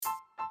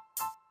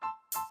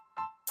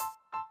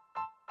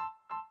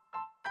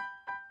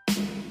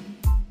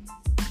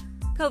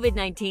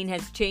COVID-19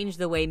 has changed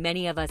the way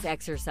many of us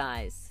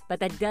exercise, but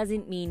that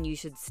doesn't mean you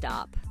should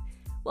stop.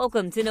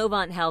 Welcome to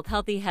Novant Health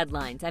Healthy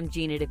Headlines. I'm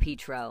Gina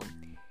DePietro.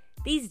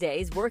 These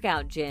days,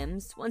 workout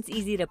gyms, once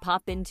easy to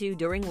pop into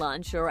during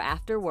lunch or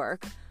after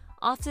work,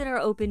 often are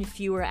open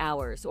fewer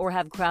hours or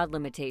have crowd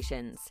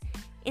limitations.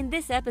 In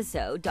this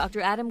episode, Dr.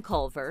 Adam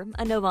Culver,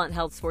 a Novant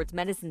Health sports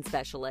medicine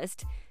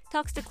specialist,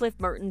 talks to Cliff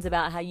Mertens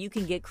about how you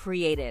can get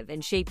creative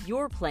and shape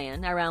your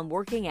plan around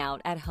working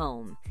out at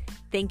home.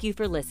 Thank you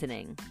for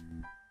listening.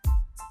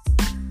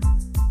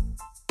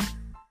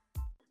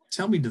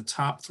 Tell me the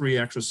top 3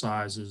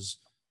 exercises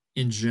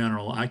in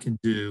general I can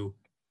do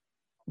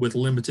with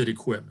limited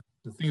equipment.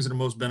 The things that are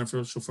most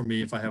beneficial for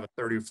me if I have a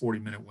 30 or 40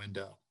 minute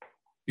window a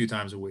few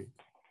times a week.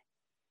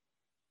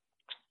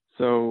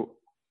 So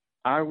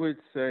I would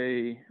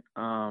say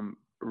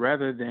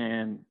rather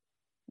than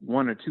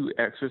 1 or 2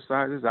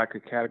 exercises, I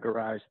could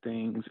categorize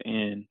things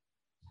in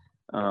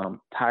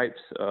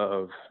types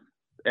of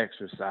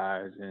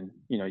exercise. And,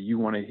 you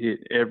want to hit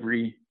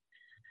every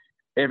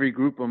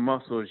group of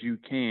muscles you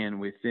can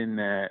within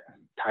that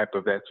type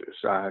of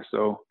exercise.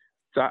 So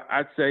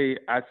I'd say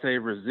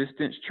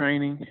resistance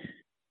training.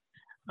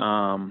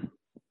 And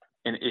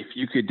if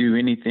you could do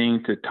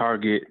anything to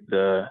target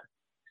the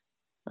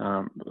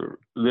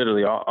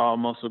literally all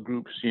muscle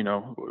groups,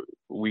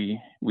 we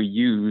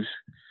use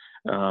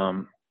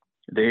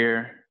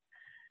there,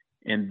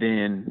 and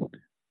then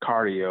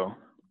cardio,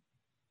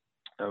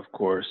 of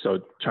course. So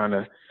trying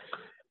to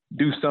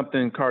do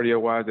something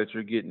cardio-wise that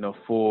you're getting a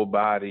full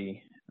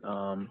body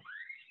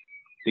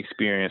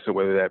experience, or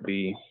whether that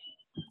be,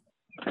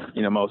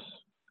 most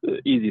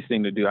easiest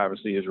thing to do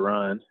obviously is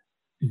run,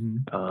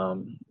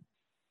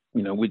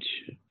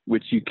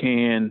 which you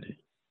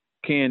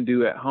can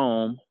do at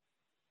home.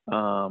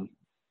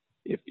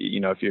 If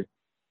you're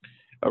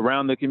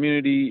around the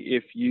community,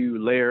 if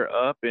you layer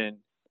up and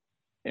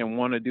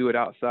want to do it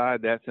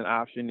outside, that's an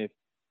option. If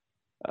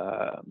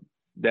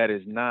that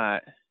is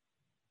not,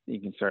 you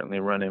can certainly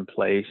run in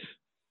place.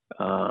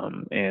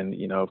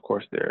 And, of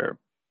course, there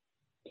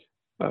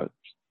are a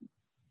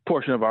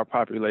portion of our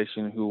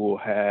population who will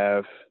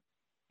have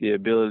the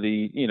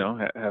ability,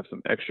 have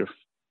some extra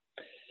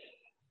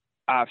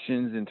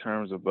options in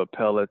terms of a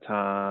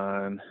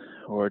Peloton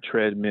or a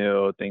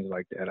treadmill, things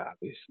like that,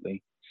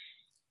 obviously.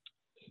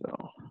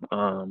 So,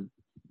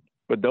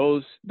 but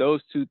those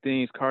 2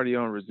 things,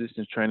 cardio and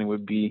resistance training,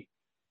 would be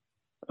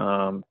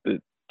the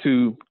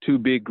two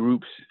big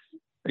groups.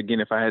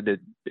 Again, if I had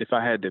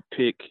to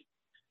pick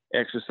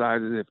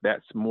exercises, if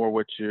that's more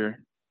what you're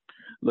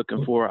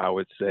looking for, I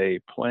would say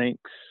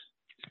planks,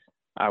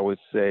 I would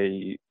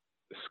say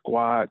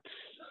squats,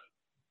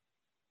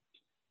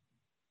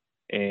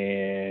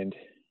 and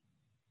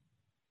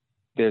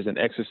there's an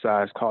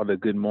exercise called the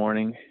good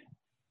morning.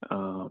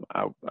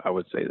 I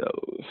would say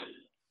those.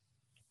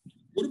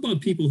 What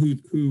about people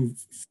who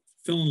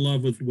fell in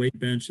love with weight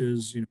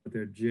benches, at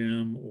their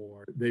gym,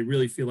 or they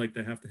really feel like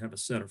they have to have a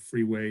set of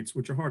free weights,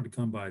 which are hard to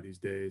come by these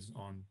days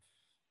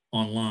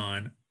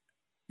online?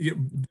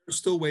 There's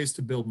still ways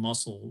to build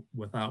muscle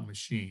without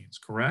machines,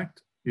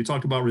 correct? You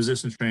talked about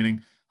resistance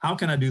training. How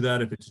can I do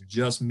that if it's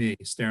just me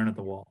staring at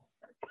the wall?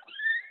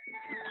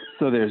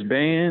 So there's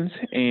bands,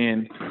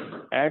 and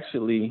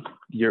actually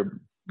your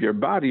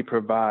body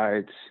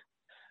provides,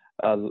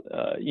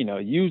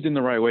 used in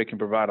the right way, can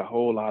provide a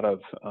whole lot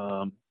of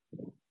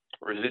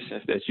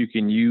resistance that you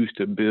can use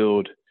to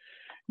build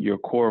your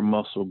core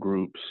muscle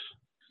groups.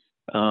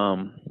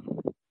 So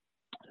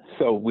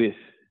with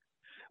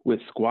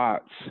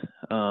squats,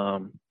 a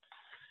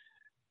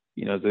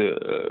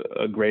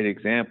great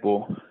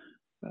example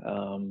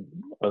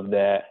of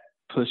that,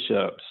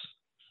 push-ups.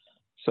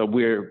 So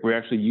we're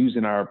actually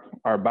using our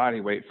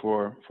body weight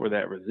for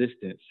that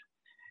resistance.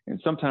 And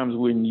sometimes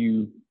when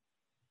you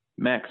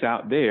max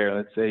out there,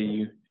 let's say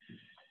you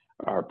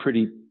are a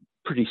pretty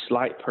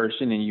slight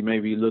person and you may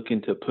be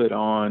looking to put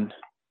on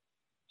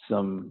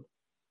some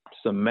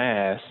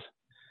mass,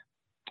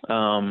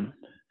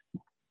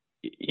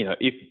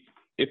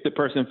 if the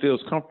person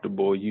feels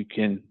comfortable, you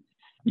can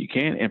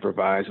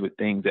improvise with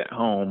things at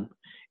home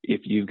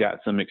if you've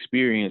got some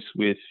experience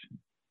with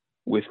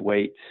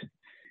weights.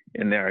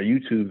 And there are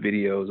YouTube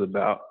videos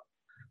about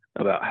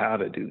how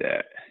to do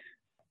that.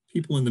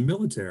 People in the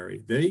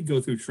military, they go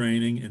through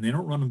training and they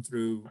don't run them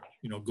through,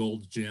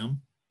 Gold's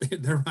Gym.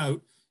 They're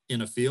out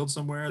in a field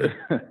somewhere.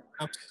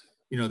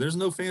 There's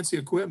no fancy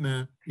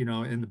equipment,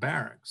 in the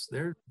barracks.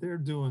 They're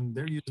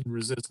using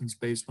resistance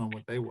based on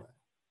what they weigh.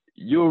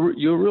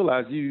 You'll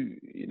realize you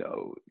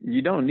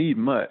don't need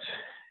much.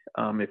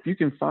 If you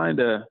can find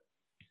a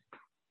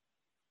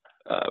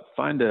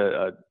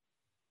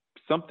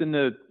something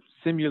to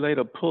simulate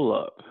a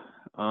pull-up,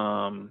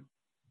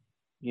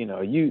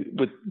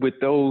 with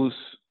those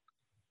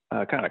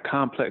kind of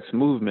complex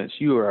movements,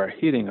 you are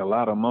hitting a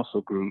lot of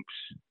muscle groups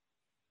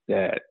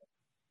that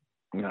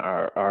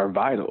are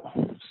vital.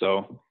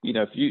 So,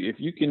 if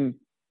you can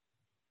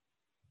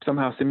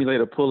somehow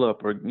simulate a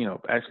pull-up, or,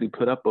 actually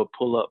put up a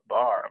pull-up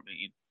bar,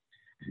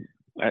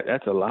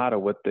 that's a lot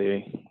of what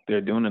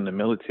they're doing in the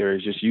military,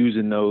 is just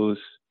using those,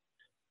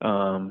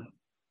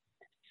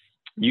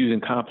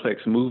 using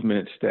complex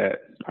movements that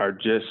are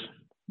just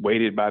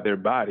weighted by their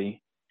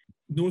body.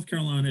 North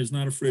Carolina is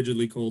not a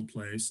frigidly cold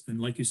place. And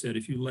like you said,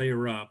 if you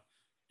layer up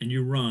and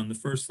you run, the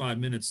first 5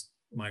 minutes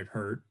might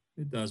hurt.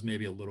 It does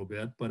maybe a little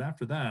bit, but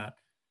after that,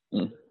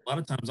 a lot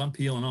of times I'm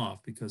peeling off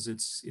because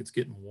it's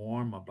getting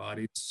warm. My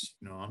body's,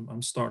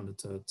 I'm starting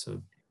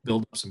to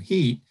build up some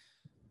heat.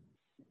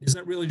 Is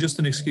that really just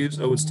an excuse?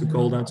 Oh, it's too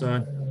cold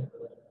outside?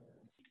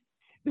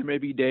 There may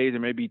be days,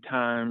 there may be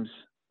times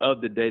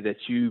of the day that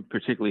you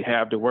particularly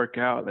have to work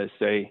out. Let's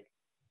say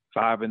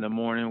 5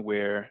 a.m,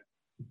 where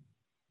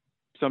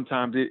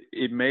sometimes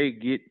it may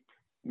get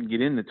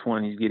in the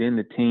 20s, get in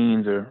the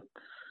teens or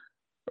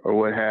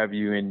what have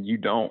you, and you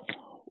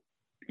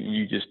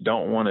just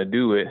don't want to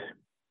do it.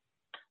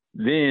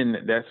 Then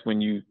that's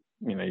when you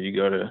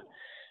go to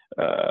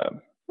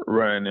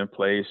running in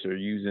place or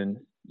using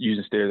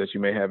stairs that you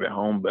may have at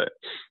home. But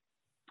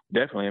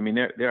definitely, I mean,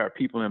 there are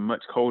people in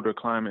much colder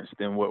climates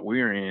than what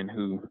we're in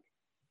who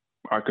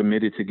are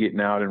committed to getting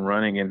out and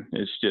running, and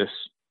it's just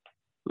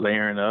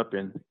layering up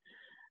and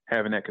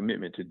having that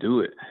commitment to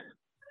do it.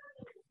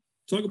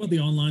 Talk about the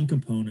online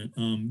component.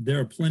 There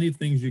are plenty of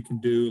things you can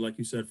do, like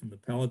you said, from the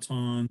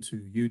Peloton to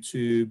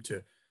YouTube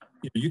to,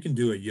 you can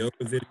do a yoga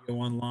video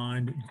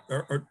online.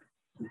 Or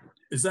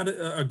is that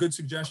a good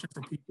suggestion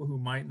for people who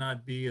might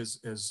not be as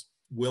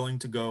willing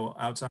to go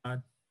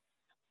outside?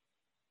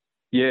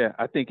 Yeah,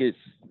 I think it's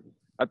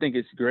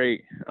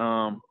great.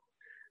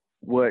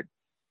 What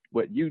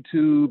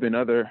YouTube and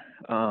other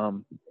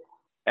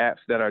apps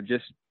that are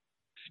just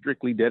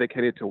strictly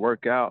dedicated to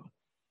workout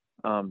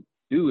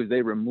do is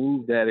they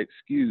remove that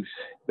excuse.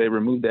 They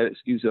remove that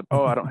excuse of,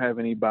 oh, I don't have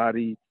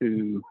anybody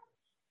to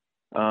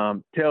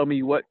tell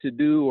me what to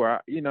do,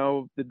 or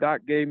the doc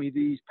gave me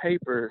these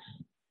papers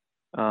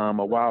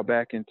a while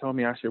back and told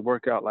me I should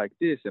work out like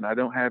this, and I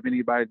don't have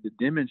anybody to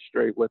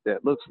demonstrate what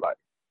that looks like.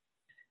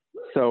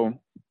 So,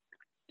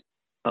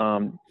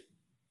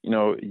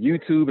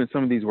 YouTube and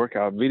some of these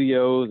workout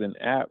videos and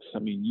apps, I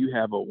mean, you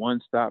have a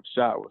one-stop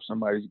shop where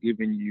somebody's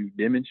giving you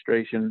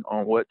demonstration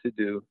on what to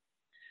do,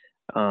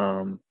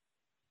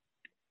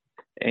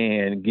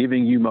 and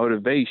giving you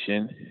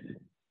motivation,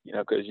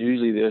 because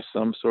usually there's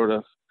some sort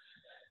of,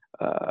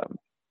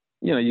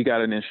 you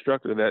got an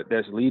instructor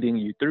that's leading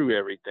you through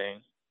everything.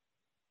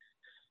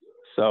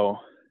 So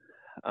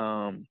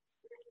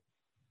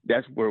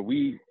that's where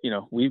we've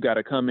got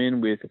to come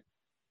in with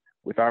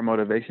our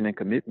motivation and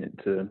commitment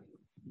to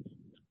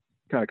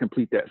kind of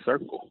complete that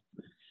circle.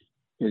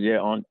 Because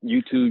on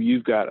YouTube,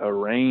 you've got a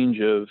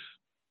range of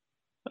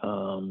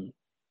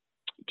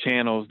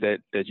channels that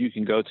you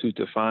can go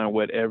to find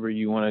whatever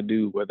you want to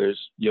do, whether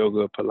it's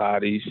yoga,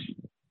 Pilates,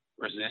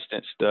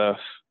 resistance stuff,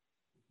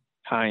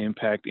 high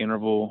impact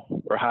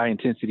interval or high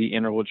intensity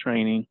interval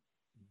training.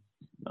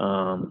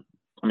 I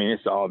mean,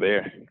 it's all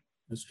there.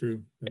 That's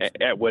true.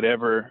 At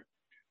whatever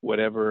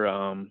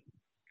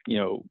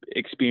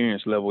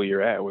experience level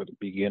you're at, whether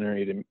beginner,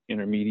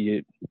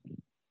 intermediate,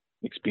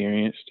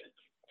 experienced.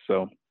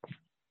 So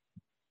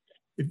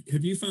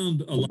have you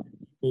found a lot of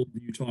people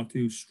that you talk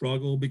to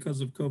struggle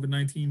because of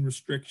COVID-19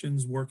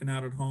 restrictions working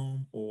out at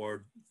home,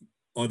 or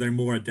are they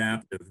more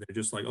adaptive? They're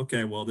just like,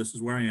 okay, well, this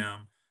is where I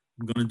am.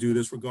 I'm going to do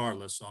this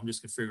regardless. So I'm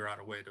just going to figure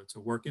out a way to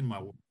work in my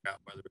workout,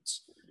 whether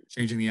it's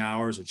changing the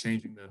hours or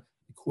changing the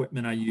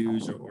equipment I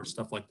use or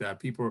stuff like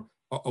that.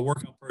 A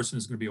workout person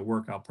is going to be a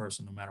workout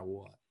person no matter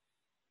what.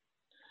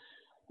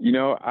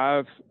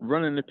 I've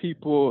run into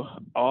people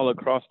all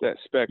across that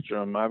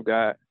spectrum. I've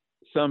got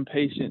some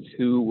patients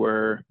who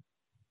were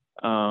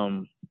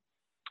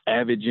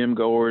avid gym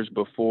goers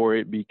before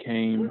it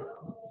became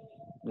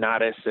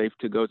not as safe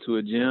to go to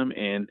a gym,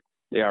 and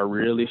they are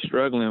really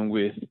struggling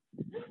with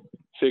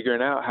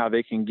figuring out how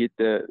they can get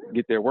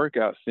their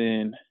workouts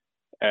in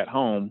at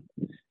home.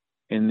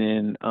 And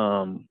then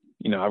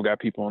I've got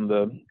people on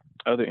the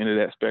other end of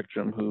that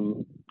spectrum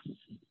who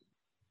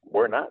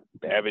were not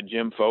avid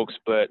gym folks,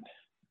 but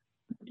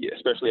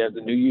especially as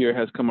the new year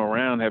has come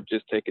around, have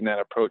just taken that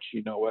approach.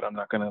 You know what? I'm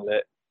not going to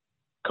let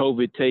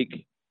COVID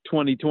take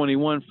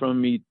 2021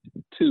 from me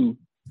too.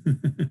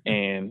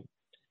 And,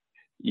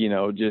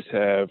 just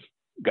have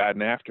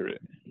gotten after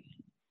it.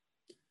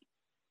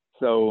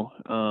 So,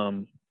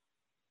 I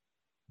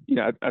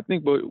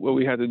think what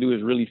we have to do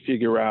is really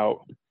figure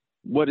out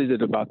what is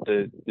it about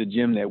the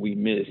gym that we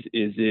miss.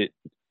 Is it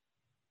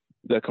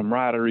the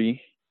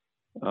camaraderie,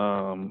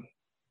 talking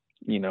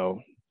in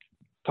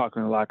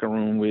the locker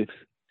room with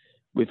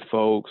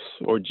folks,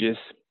 or just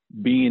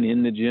being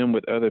in the gym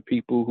with other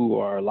people who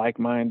are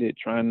like-minded,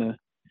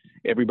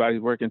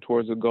 everybody's working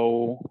towards a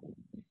goal.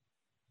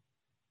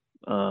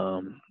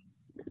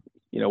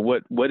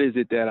 What is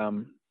it that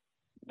I'm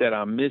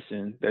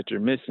missing, that you're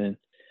missing?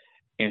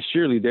 And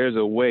surely there's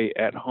a way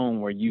at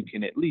home where you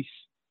can at least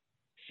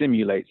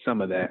simulate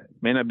some of that.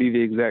 May not be the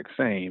exact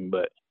same,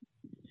 but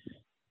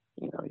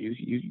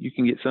you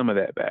can get some of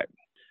that back.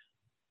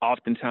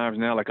 Oftentimes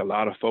now, like, a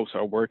lot of folks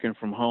are working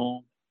from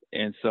home,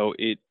 and so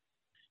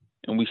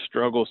we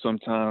struggle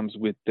sometimes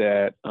with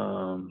that.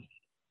 I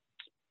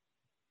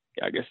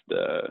guess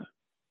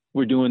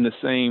we're doing the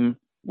same.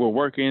 We're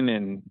working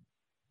and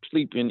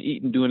sleeping,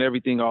 eating, doing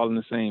everything all in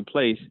the same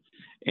place,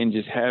 and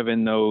just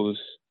having those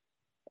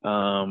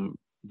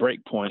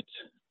break points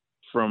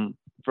from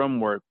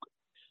work,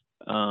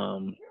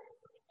 and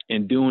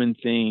doing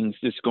things,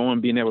 just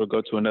being able to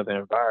go to another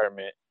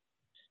environment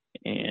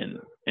and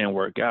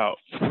work out.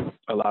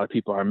 A lot of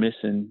people are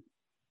missing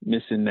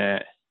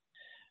that.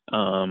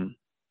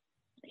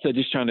 So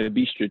just trying to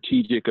be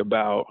strategic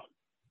about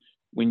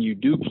when you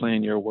do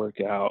plan your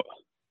workout,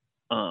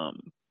 try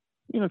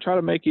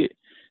to make it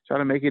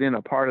in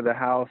a part of the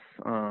house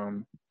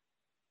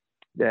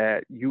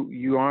that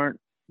you aren't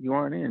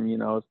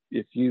in.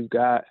 If you've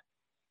got,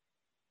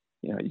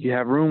 you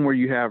have room where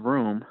you have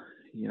room,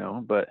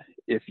 but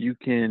if you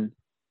can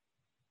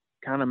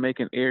kind of make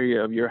an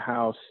area of your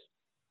house,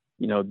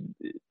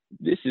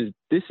 this is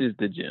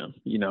the gym,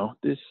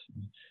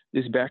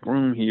 this back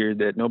room here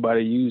that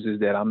nobody uses,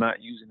 that I'm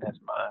not using as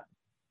my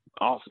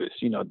office,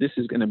 this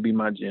is going to be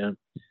my gym.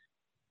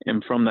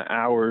 And from the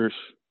hours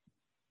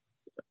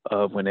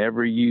of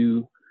whenever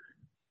you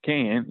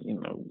can,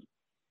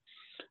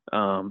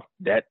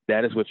 that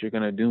is what you're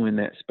going to do in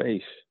that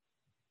space.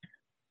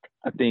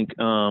 I think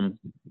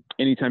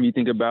anytime you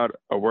think about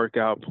a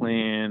workout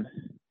plan,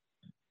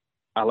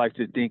 I like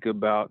to think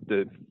about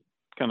the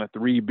kind of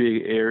three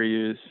big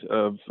areas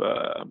of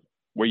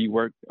where you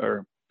work,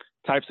 or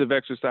types of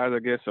exercise, I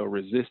guess. So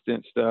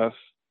resistance stuff,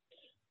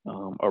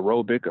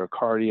 aerobic or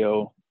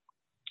cardio,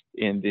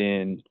 and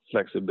then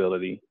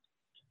flexibility.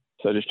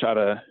 So just try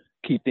to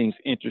keep things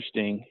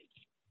interesting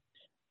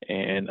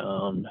and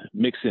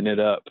mixing it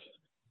up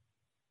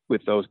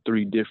with those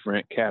three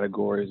different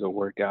categories of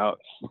workouts.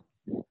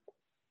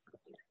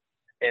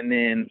 And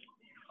then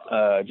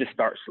just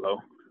start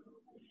slow.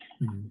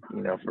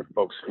 Mm-hmm. For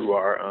folks who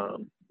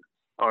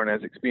aren't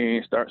as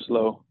experienced, start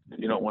slow.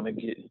 You don't want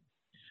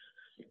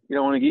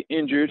to get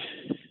injured.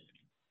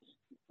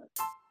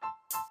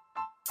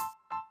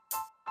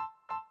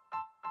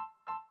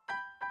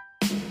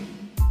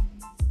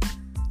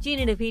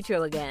 Gina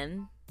DePietro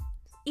again.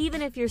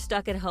 Even if you're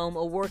stuck at home,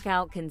 a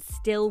workout can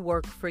still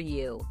work for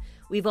you.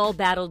 We've all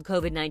battled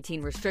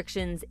COVID-19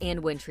 restrictions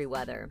and wintry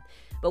weather.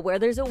 But where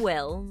there's a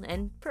will,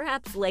 and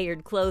perhaps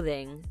layered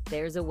clothing,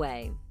 there's a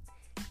way.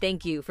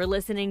 Thank you for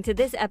listening to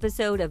this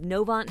episode of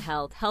Novant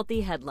Health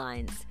Healthy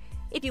Headlines.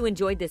 If you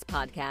enjoyed this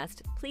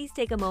podcast, please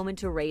take a moment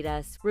to rate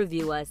us,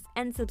 review us,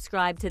 and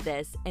subscribe to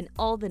this and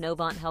all the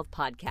Novant Health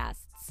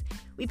podcasts.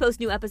 We post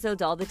new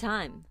episodes all the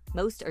time.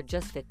 Most are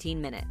just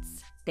 15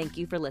 minutes. Thank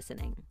you for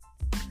listening.